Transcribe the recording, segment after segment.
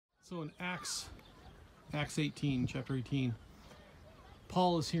So in Acts 18, chapter 18,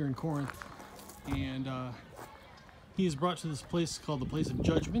 Paul is here in Corinth, and he is brought to this place called the place of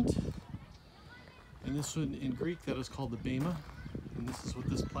judgment. And this one in Greek, that is called the Bema. And this is what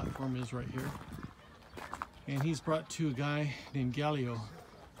this platform is right here. And he's brought to a guy named Gallio.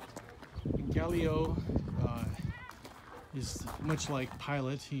 And Gallio is much like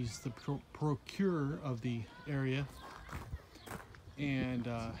Pilate. He's the procurer of the area. And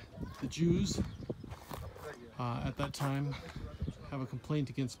the Jews at that time have a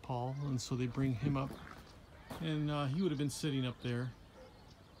complaint against Paul, and so they bring him up. And he would have been sitting up there,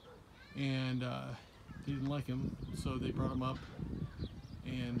 and they didn't like him, so they brought him up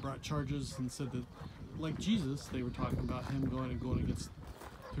and brought charges and said that, like Jesus, they were talking about him going against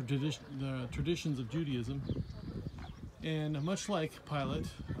the traditions of Judaism. And much like Pilate,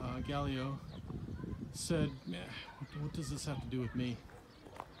 Gallio said, what does this have to do with me?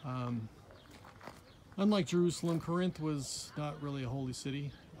 Unlike Jerusalem, Corinth was not really a holy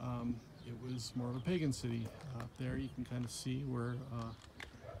city. It was more of a pagan city. Up there you can kind of see where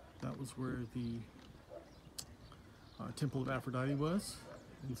that was where the temple of Aphrodite was.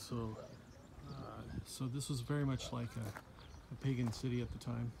 And so so this was very much like a pagan city at the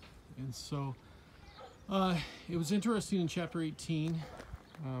time. And so it was interesting in chapter 18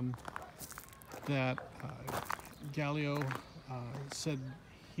 that Gallio said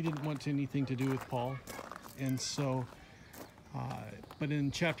he didn't want anything to do with Paul. And so, but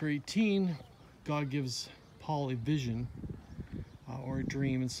in chapter 18, God gives Paul a vision or a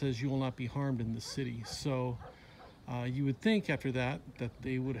dream and says, "You will not be harmed in this city." So you would think after that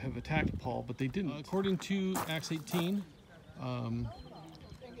they would have attacked Paul, but they didn't. According to Acts 18,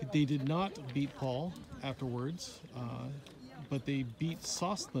 they did not beat Paul afterwards, but they beat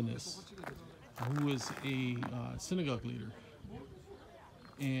Sosthenes, who was a synagogue leader.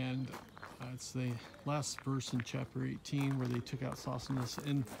 And it's the last verse in chapter 18 where they took out Sosthenes.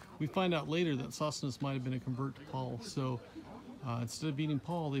 And we find out later that Sosthenes might have been a convert to Paul. So instead of beating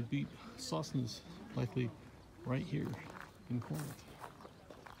Paul, they beat Sosthenes, likely right here in Corinth.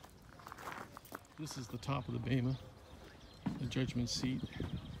 This is the top of the Bema, the judgment seat.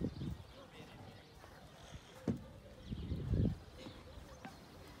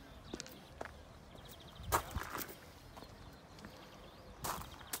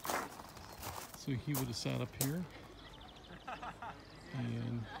 So he would have sat up here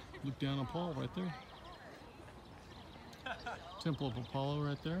and looked down on Paul right there. Temple of Apollo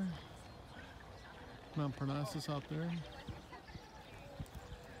right there. Mount Parnassus out there.